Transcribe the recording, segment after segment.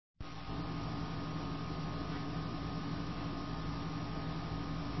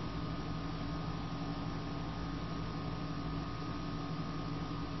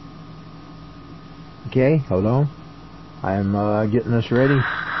Okay, hold on. I'm getting this ready.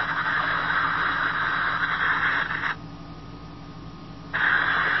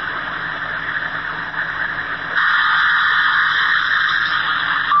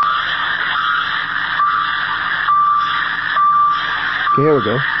 Okay, here we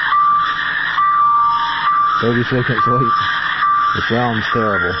go. 30 seconds late. The sound's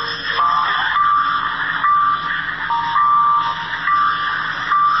terrible.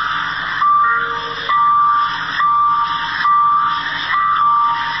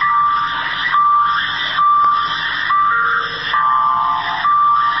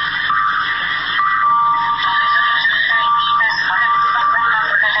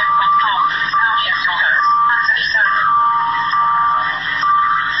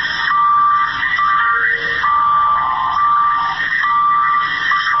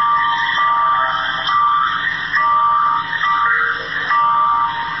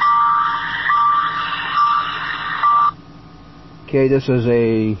 Okay, this is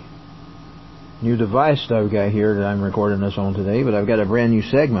a new device that I've got here that I'm recording this on today, but I've got a brand new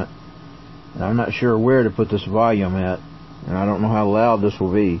segment, and I'm not sure where to put this volume at, and I don't know how loud this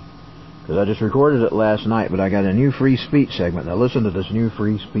will be, because I just recorded it last night, but I got a new free speech segment. Now listen to this new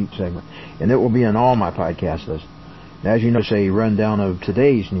free speech segment, and it will be in all my podcasts. And as you know, it's a rundown of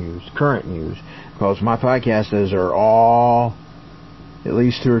today's news, current news, because my podcasts are all at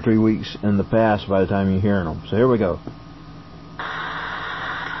least 2 or 3 weeks in the past by the time you're hearing them. So here we go.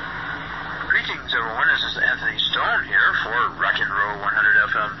 Stone here for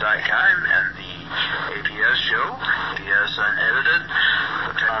rockandroll100fm.com and the APS show, APS Unedited,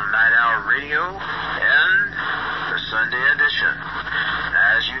 the Night Owl Radio, and the Sunday edition.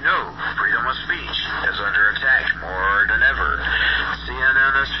 As you know, freedom of speech is under attack more than ever.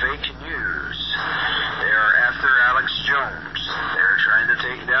 CNN is fake news. They are after Alex Jones. They're trying to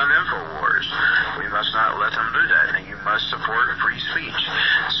take down InfoWars. We must not let them do that. And you must support free speech.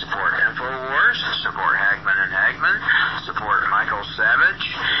 Support InfoWars. Support Hagman and Hagman. Support Michael Savage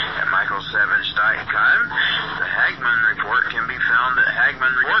at michaelsavage.com. The Hagman Report can be found at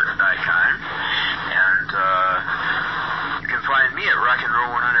hagmanreport.com. And you can find me at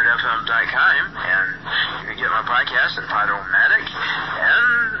rockandroll100fm.com. And you can get my podcast at Podomatic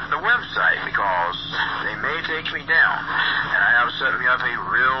and the website, because they may take me down. And I have set me up a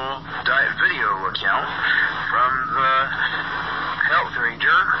real video account from the Health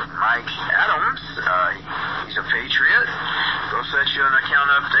Ranger, Mike Adams. He's a patriot. Go set you an account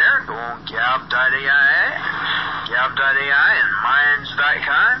up there. Go on gab.ai and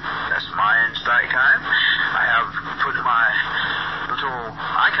minds.com. That's minds.com. I have put my little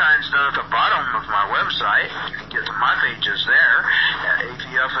icons down at the bottom of my website. You can get to my pages there at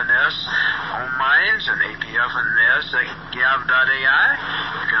APFNS on Minds and APFNS at gab.ai.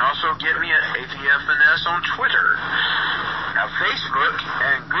 You can also get me at APFNS on Twitter. Now, Facebook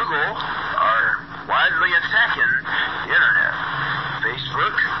and Google are widely attacking the internet.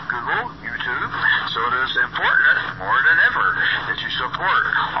 Facebook, Google, YouTube. So it is important more than ever that you support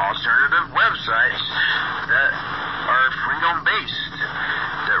alternative websites that are freedom-based,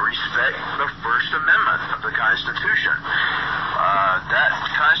 that respect the First Amendment of the Constitution. That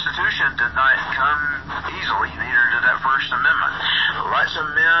Constitution did not come easily, neither did that First Amendment. Lots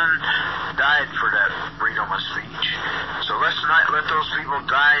of men died for that freedom of speech. So let's not let those people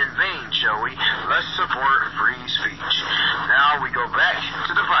die in vain, shall we? Let's support free speech. Now we go back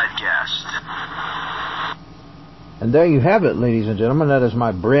to the podcast. And there you have it, ladies and gentlemen. That is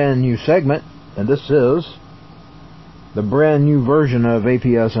my brand new segment, and this is the brand new version of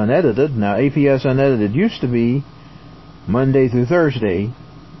APS Unedited. Now, APS Unedited used to be Monday through Thursday,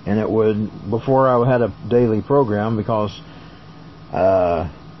 and it would, before I had a daily program, because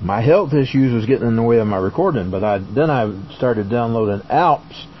my health issues was getting in the way of my recording, but then I started downloading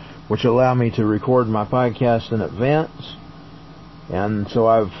apps which allow me to record my podcast in advance, and so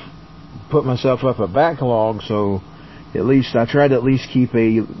I've put myself up a backlog, so at least I try to at least keep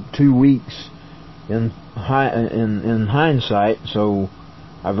 2 weeks in hindsight, so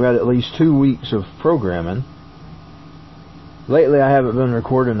I've got at least 2 weeks of programming. Lately I haven't been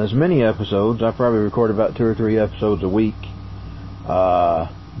recording as many episodes. I probably record about 2 or 3 episodes a week,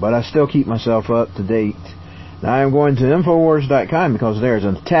 but I still keep myself up to date. Now I'm going to Infowars.com because there's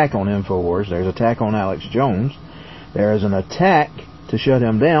an attack on Infowars. There's an attack on Alex Jones. There is an attack to shut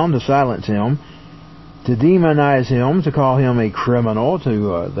him down, to silence him, to demonize him, to call him a criminal.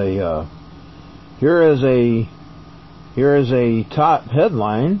 Here is a top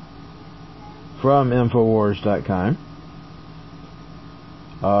headline from Infowars.com.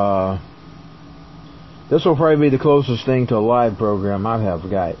 This will probably be the closest thing to a live program I have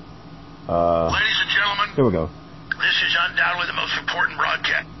got. Ladies and gentlemen, Here we go. This is undoubtedly the most important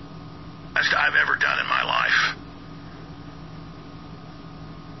broadcast I've ever done in my life.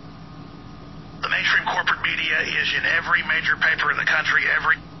 The mainstream corporate media is in every major paper in the country,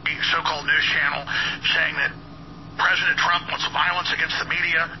 every so-called news channel, saying that President Trump wants violence against the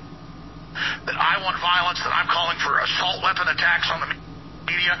media, that I want violence, that I'm calling for assault weapon attacks on the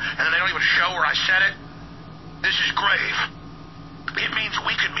media, and then they don't even show where I said it. This is grave. It means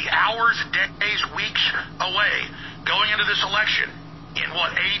we could be hours, days, weeks away going into this election in,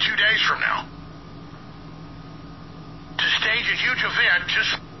 82 days from now, to stage a huge event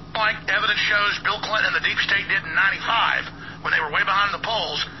just like evidence shows Bill Clinton and the deep state did in 95 when they were way behind the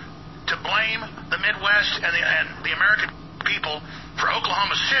polls, to blame the Midwest and the American people for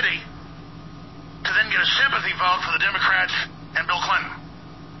Oklahoma City, to then get a sympathy vote for the Democrats and Bill Clinton.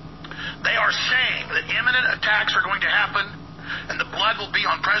 They are saying that imminent attacks are going to happen and the blood will be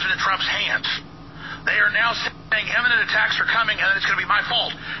on President Trump's hands. They are now saying imminent attacks are coming and it's going to be my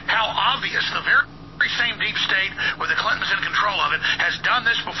fault. How obvious. The very same deep state where the Clintons in control of it has done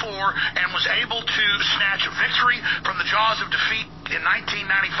this before and was able to snatch a victory from the jaws of defeat in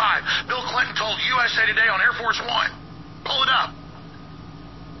 1995. Bill Clinton told USA Today on Air Force One, pull it up.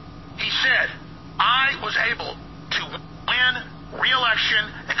 He said, I was able to win re-election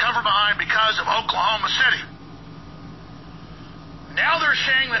and come from behind because of Oklahoma City. Now they're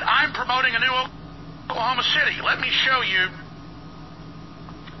saying that I'm promoting a new Oklahoma City. Let me show you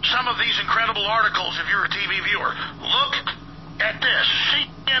some of these incredible articles if you're a TV viewer. Look at this.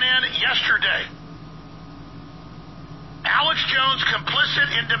 CNN yesterday. Alex Jones complicit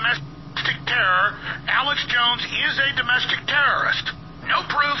in domestic terror. Alex Jones is a domestic terrorist. No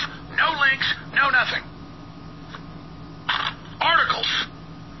proof, no links, no nothing. Articles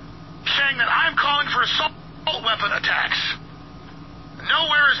saying that I'm calling for assault weapon attacks.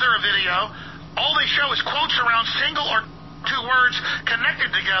 Nowhere is there a video. All they show is quotes around single or two words connected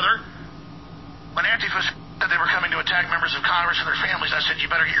together. When Antifa said they were coming to attack members of Congress and their families, I said, you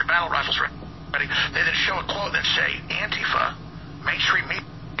better get your battle rifles ready. They then show a quote that say, Antifa, mainstream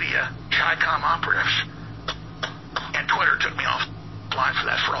media, Chi-Com operatives. And Twitter took me offline for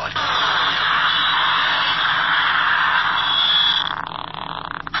that fraud.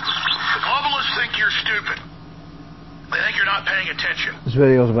 The globalists think you're stupid. They think you're not paying attention. This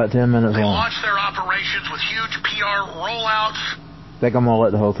video is about 10 minutes long. They long. launch their operations with huge PR rollouts. I think I'm going to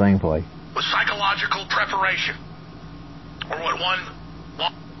let the whole thing play. With psychological preparation. Or what one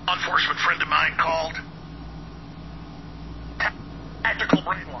law enforcement friend of mine called tactical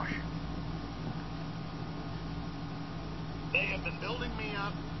brainwashing. They have been building me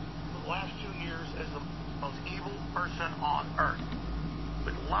up for the last 2 years as the most evil person on earth.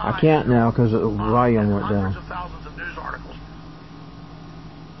 I can't now because the volume went down. Hundreds of thousands of news articles.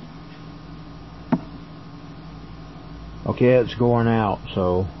 Okay, it's going out,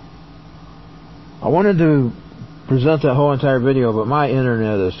 so I wanted to present that whole entire video, but my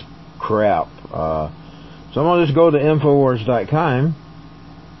internet is crap. So I'm going to just go to Infowars.com.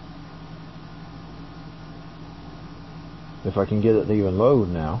 If I can get it to even load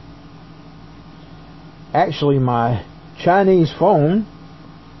now. Actually, my Chinese phone,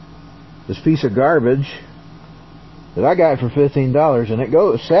 this piece of garbage that I got for $15, and it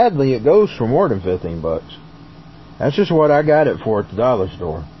goes, sadly, it goes for more than $15. That's just what I got it for at the dollar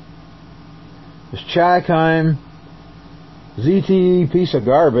store. This Chi-Com ZTE piece of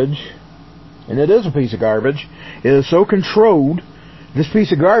garbage, and it is a piece of garbage, it is so controlled, this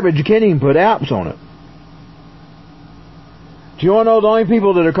piece of garbage, you can't even put apps on it. Do you want to know the only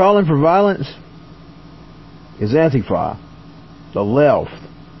people that are calling for violence? Is Antifa, the left.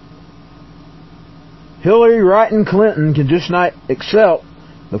 Hillary Rodham Clinton can just not accept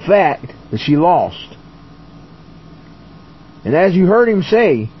the fact that she lost. And as you heard him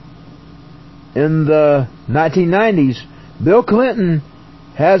say, in the 1990s, Bill Clinton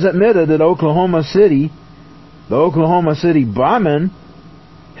has admitted that Oklahoma City, the Oklahoma City bombing,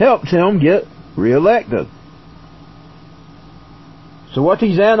 helped him get reelected. So what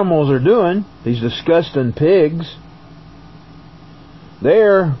these animals are doing, these disgusting pigs,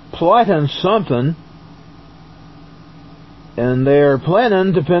 they're plotting something, and they're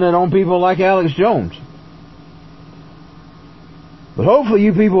planning to pin it on people like Alex Jones. But hopefully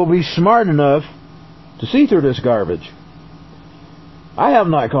you people will be smart enough to see through this garbage. I have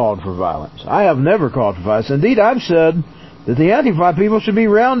not called for violence. I have never called for violence. Indeed, I've said that the Antifa people should be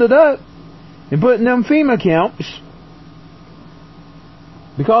rounded up and put in them FEMA camps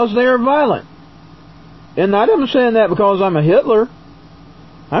because they are violent. And I am saying that because I'm a Hitler.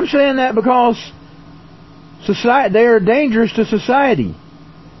 I'm saying that because society, they are dangerous to society.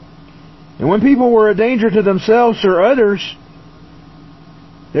 And when people were a danger to themselves or others,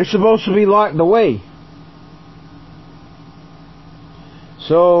 they're supposed to be locked away.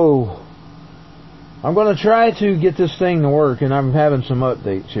 So, I'm going to try to get this thing to work, and I'm having some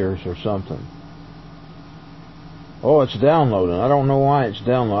updates here or something. Oh, it's downloading. I don't know why it's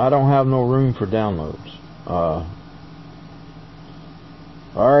downloading. I don't have no room for downloads. I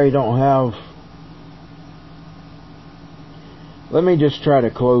already don't have... Let me just try to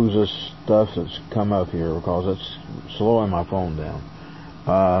close this stuff that's come up here because it's slowing my phone down.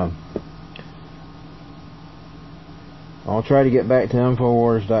 I'll try to get back to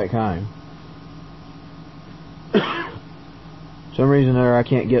Infowars.com. Some reason there I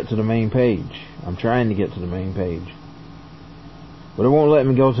can't get to the main page. I'm trying to get to the main page, but it won't let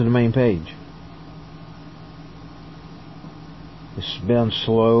me go to the main page. It's been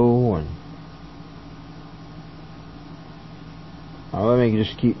slow and... let me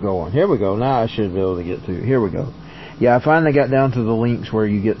just keep going. Here we go. Now I should be able to get to... Here we go. Yeah, I finally got down to the links where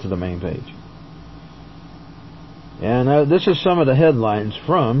you get to the main page. And this is some of the headlines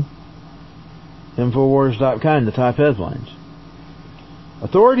from Infowars.com, the top headlines.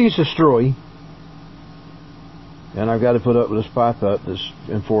 Authorities destroy... And I've got to put up with this pop-up that's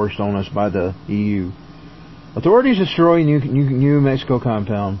enforced on us by the EU. Authorities destroy New Mexico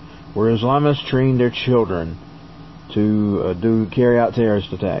compound where Islamists train their children to carry out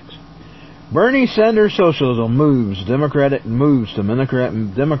terrorist attacks. Bernie Sanders socialism moves to democratic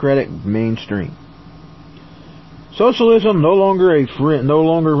mainstream. Socialism no longer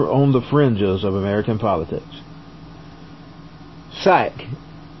on the fringes of American politics.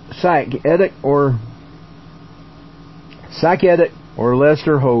 Psych-edic or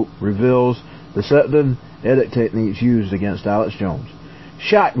Lester Hope reveals deceptive edit techniques used against Alex Jones.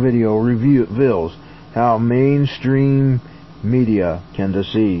 Shock video reveals how mainstream media can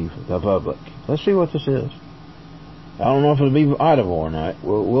deceive the public. Let's see what this is. I don't know if it'll be audible or not.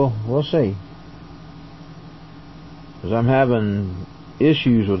 We'll see. Because I'm having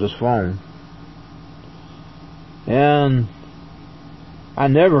issues with this phone. And I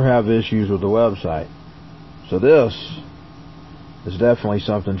never have issues with the website. So this is definitely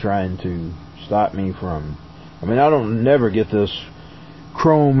something trying to stop me from... I mean, I don't never get this...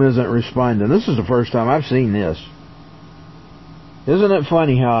 Chrome isn't responding. This is the first time I've seen this. Isn't it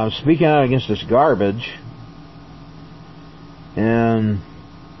funny how I'm speaking out against this garbage and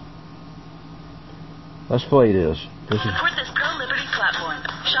let's play this. Support this pro-liberty platform.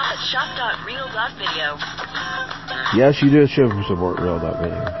 Shop at shop.real.video. Yes, you do should support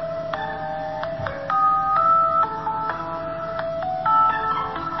real.video.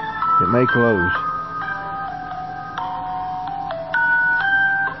 It may close.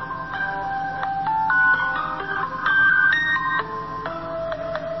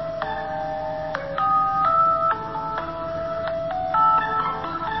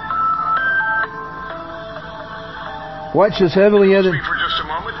 Watch this heavily edited. For just a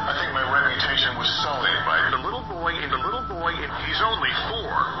moment, I think my reputation was sullied by the little boy. He's only 4,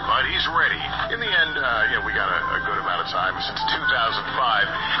 but he's ready. In the end, we got a good amount of time since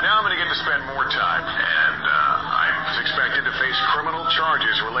 2005. Now I'm going to get to spend more time, and I'm expected to face criminal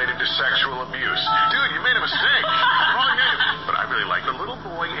charges related to sexual abuse. Dude, you made a mistake. Wrong name. But I really like the little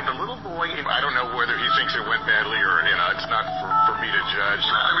boy. I don't know whether he thinks it went badly or, it's not for me to judge.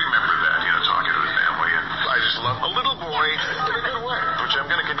 I remember that, talking to his family, and I just love a little boy in a good way, which I'm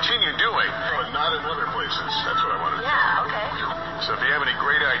going to continue doing, but not in other places. That's what I want to do. Yeah, okay. So if you have any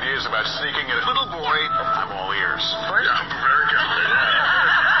great ideas about sneaking in a little boy, I'm all ears. Yeah, I'm very good.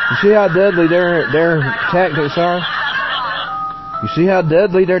 You see how deadly their tactics are? You see how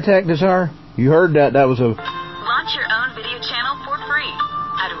deadly their tactics are? You heard that. That was a... Launch your own video channel for free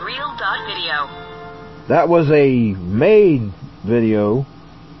at real.video. That was a made video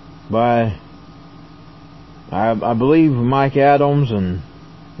by, I believe, Mike Adams and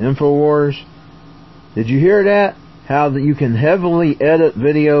Infowars. Did you hear that? How that you can heavily edit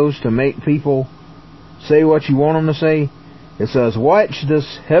videos to make people say what you want them to say? It says, watch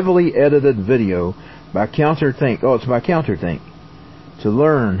this heavily edited video by Counterthink. Oh, it's by Counterthink. To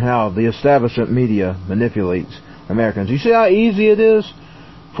learn how the establishment media manipulates Americans. You see how easy it is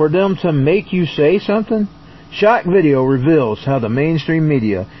for them to make you say something? Shock video reveals how the mainstream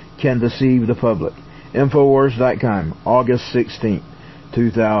media can deceive the public. Infowars.com, August 16th,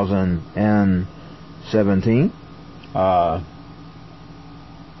 2017. So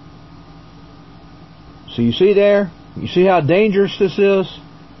you see there? You see how dangerous this is?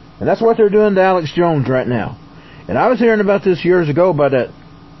 And that's what they're doing to Alex Jones right now. And I was hearing about this years ago by that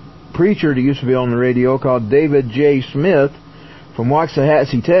preacher that used to be on the radio called David J. Smith, from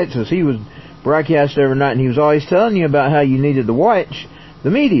Waxahachie, Texas. He was broadcast every night, and he was always telling you about how you needed to watch the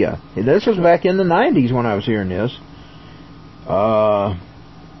media. This was back in the 90s when I was hearing this.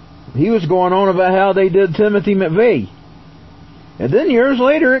 He was going on about how they did Timothy McVeigh. And then years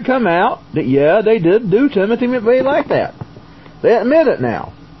later it come out that, yeah, they did do Timothy McVeigh like that. They admit it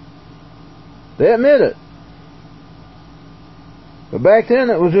now. They admit it. But back then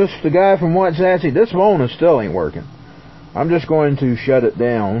it was just the guy from Waxahachie. This phone is still ain't working. I'm just going to shut it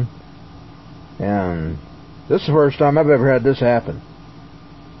down. And this is the first time I've ever had this happen.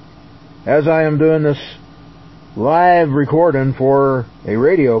 As I am doing this live recording for a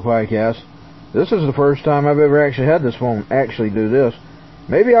radio podcast, this is the first time I've ever actually had this phone actually do this.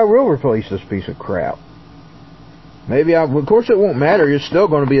 Maybe I will replace this piece of crap. Of course it won't matter. It's still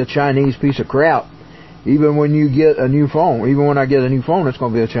going to be a Chinese piece of crap. Even when you get a new phone. Even when I get a new phone, it's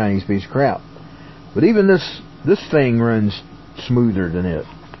going to be a Chinese piece of crap. But even this thing runs smoother than it.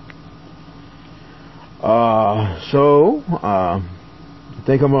 I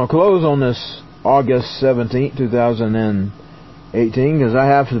think I'm going to close on this August 17th, 2018, because I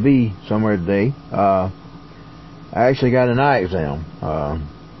have to be somewhere today. I actually got an eye exam.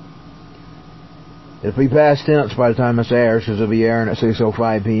 It'll be past tense by the time this airs, because it'll be airing at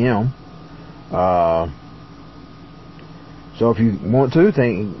 6:05 p.m. So if you want to,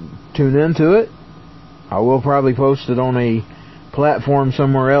 tune into it. I will probably post it on a platform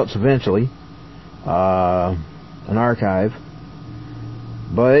somewhere else eventually. An archive.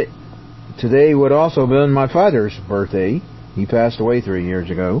 But today would also been my father's birthday. He passed away 3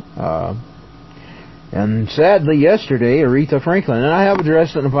 years ago. And sadly yesterday, Aretha Franklin, and I have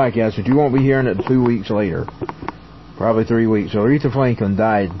addressed it in the podcast, but you won't be hearing it 2 weeks later. Probably 3 weeks. So Aretha Franklin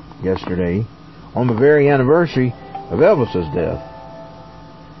died yesterday on the very anniversary of Elvis's death.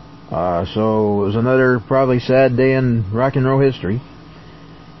 So it was another probably sad day in rock and roll history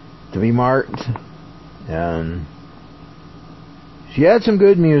to be marked. And she had some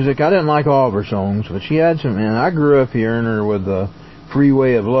good music. I didn't like all of her songs, but she had some, and I grew up hearing her with the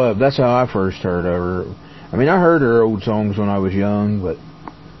Freeway of Love. That's how I first heard of her. I mean, I heard her old songs when I was young, but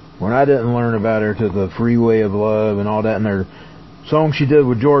when I didn't learn about her to the Freeway of Love and all that, and her song she did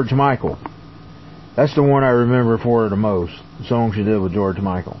with George Michael. That's the one I remember for her the most, the song she did with George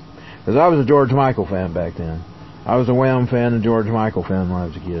Michael. Because I was a George Michael fan back then. I was a Wham fan and George Michael fan when I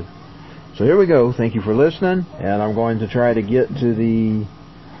was a kid. So here we go. Thank you for listening, and I'm going to try to get to the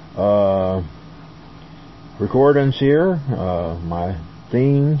recordings here, my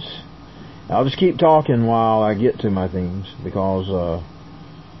themes. I'll just keep talking while I get to my themes, because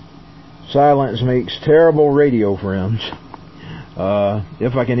silence makes terrible radio friends,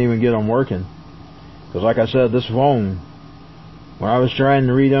 if I can even get them working. Because like I said, this phone, when I was trying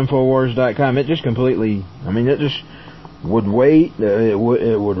to read Infowars.com, it just completely, it just would wait, it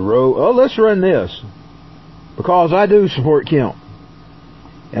would roll. Oh, let's run this. Because I do support Kemp.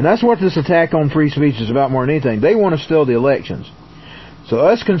 And that's what this attack on free speech is about more than anything. They want to steal the elections. So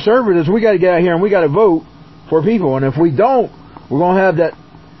us conservatives, we got to get out here and we got to vote for people. And if we don't, we're going to have that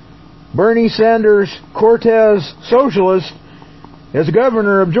Bernie Sanders Cortez socialist as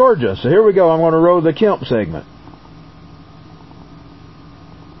governor of Georgia. So here we go. I'm going to roll the Kemp segment.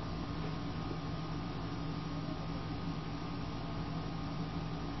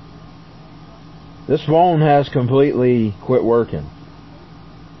 This phone has completely quit working.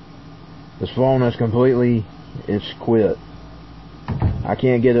 This phone has completely, it's quit. I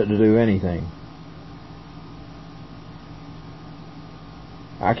can't get it to do anything.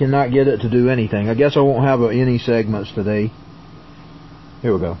 I cannot get it to do anything. I guess I won't have any segments today.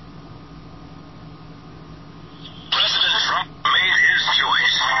 Here we go. President Trump made his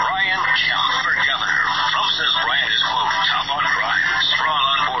choice. Brian Kemp for governor. Trump says Brian is, quote, tough on crime, strong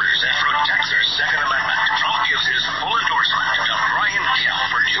on borders, and protects our Second Amendment. Trump gives his full endorsement to Brian Kemp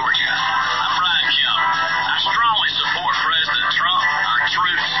for Georgia. I'm Brian Kemp. I strongly support President Trump, our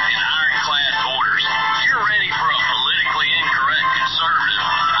troops, and ironclad borders. If you're ready for a politically incorrect conservative,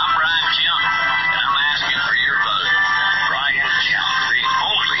 I'm Brian Kemp, and I'm asking for your vote. Brian Kemp, the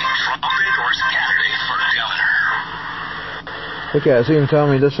only Trump-endorsed candidate for governor. Okay, it's even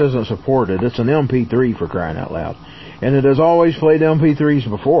telling me this isn't supported. It's an MP3 for crying out loud. And it has always played MP3s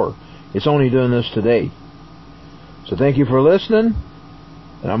before. It's only doing this today. So thank you for listening.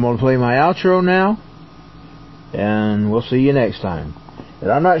 And I'm going to play my outro now. And we'll see you next time.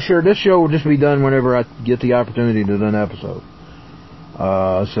 And I'm not sure, this show will just be done whenever I get the opportunity to do an episode.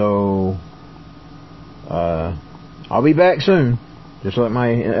 I'll be back soon. Just like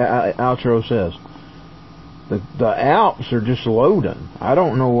my outro says. The Alps are just loading. I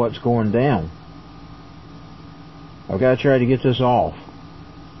don't know what's going down. I've got to try to get this off.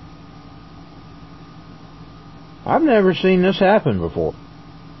 I've never seen this happen before.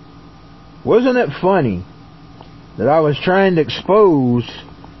 Wasn't it funny that I was trying to expose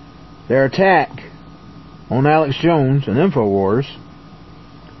their attack on Alex Jones and InfoWars,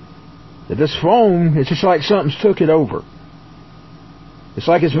 that this phone, it's just like something's took it over. It's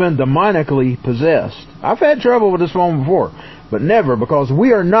like it's been demonically possessed. I've had trouble with this phone before, but never, because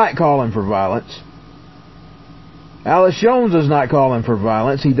we are not calling for violence. Alex Jones is not calling for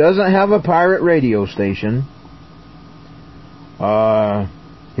violence. He doesn't have a pirate radio station.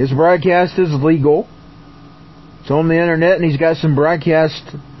 His broadcast is legal. It's on the internet, and he's got some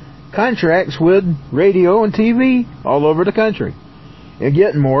broadcast contracts with radio and TV all over the country. And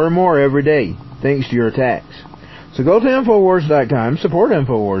getting more and more every day, thanks to your attacks. So go to Infowars.com, support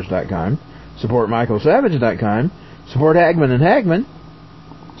Infowars.com, support MichaelSavage.com, support Hagman and Hagman,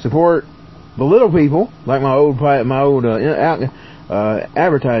 support the little people, like my old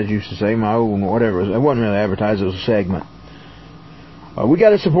advertise used to say, my old whatever, it wasn't really advertised, it was a segment. We got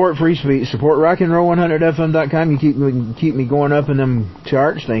to support free speech. Support rockandroll100fm.com. You keep me going up in them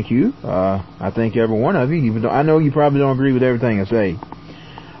charts. Thank you. I thank every one of you. Even though I know you probably don't agree with everything I say,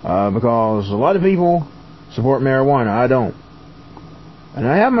 because a lot of people support marijuana. I don't, and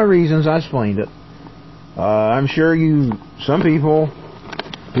I have my reasons. I explained it. I'm sure some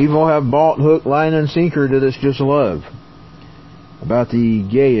people have bought hook, line, and sinker to this just love about the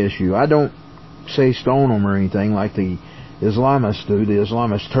gay issue. I don't say stone them or anything like the Islamists do, the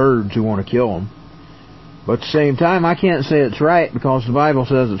Islamist turds who want to kill them. But at the same time, I can't say it's right because the Bible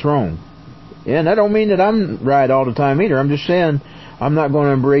says it's wrong. And that don't mean that I'm right all the time either. I'm just saying I'm not going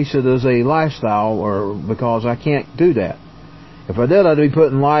to embrace it as a lifestyle, or because I can't do that. If I did, I'd be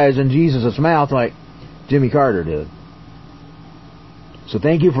putting lies in Jesus' mouth like Jimmy Carter did. So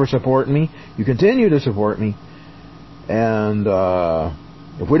thank you for supporting me. You continue to support me. And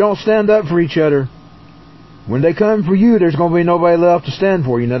if we don't stand up for each other, when they come for you, there's going to be nobody left to stand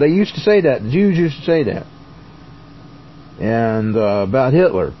for you. Now, they used to say that. The Jews used to say that. And about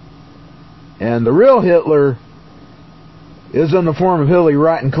Hitler. And the real Hitler is in the form of Hillary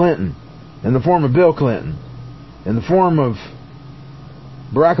Rodham Clinton, in the form of Bill Clinton, in the form of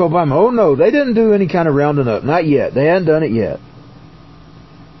Barack Obama. Oh, no, they didn't do any kind of rounding up. Not yet. They hadn't done it yet.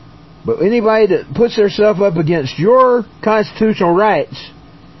 But anybody that puts themselves up against your constitutional rights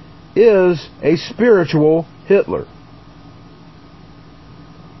is a spiritual Hitler.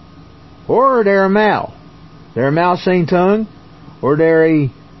 Or they're a Mao. They're a Mao Zedong, or they're a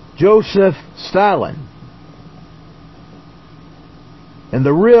Joseph Stalin. And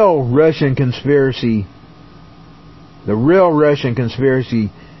the real Russian conspiracy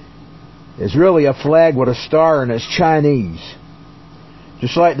is really a flag with a star, and it's Chinese.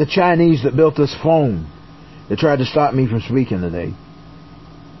 Just like the Chinese that built this phone that tried to stop me from speaking today.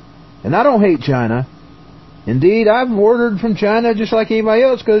 And I don't hate China. Indeed, I've ordered from China just like anybody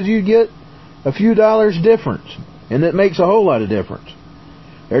else, because you get a few dollars difference. And it makes a whole lot of difference.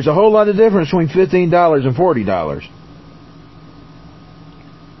 There's a whole lot of difference between $15 and $40.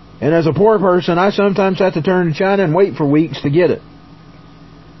 And as a poor person, I sometimes have to turn to China and wait for weeks to get it.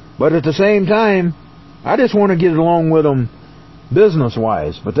 But at the same time, I just want to get along with them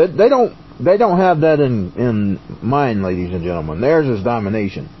business-wise. But they don't have that in mind, ladies and gentlemen. Theirs is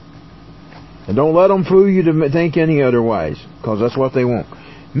domination. And don't let them fool you to think any otherwise, because that's what they want.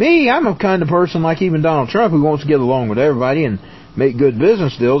 Me, I'm a kind of person like even Donald Trump, who wants to get along with everybody and make good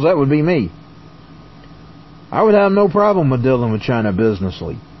business deals. That would be me. I would have no problem with dealing with China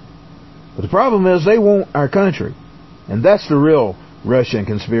businessly. But the problem is they want our country. And that's the real Russian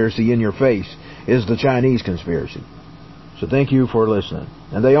conspiracy in your face, is the Chinese conspiracy. So thank you for listening.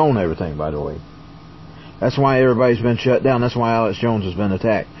 And they own everything, by the way. That's why everybody's been shut down. That's why Alex Jones has been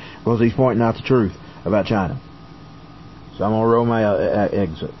attacked, because he's pointing out the truth about China. So I'm going to roll my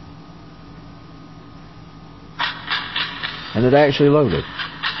exit. And it actually loaded.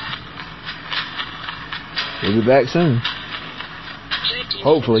 We'll be back soon.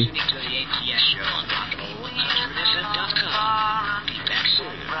 Hopefully.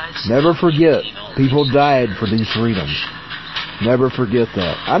 Never forget, people died for these freedoms. Never forget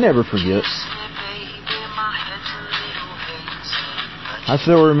that. I never forget. I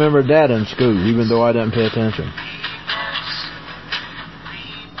still remember that in school, even though I didn't pay attention.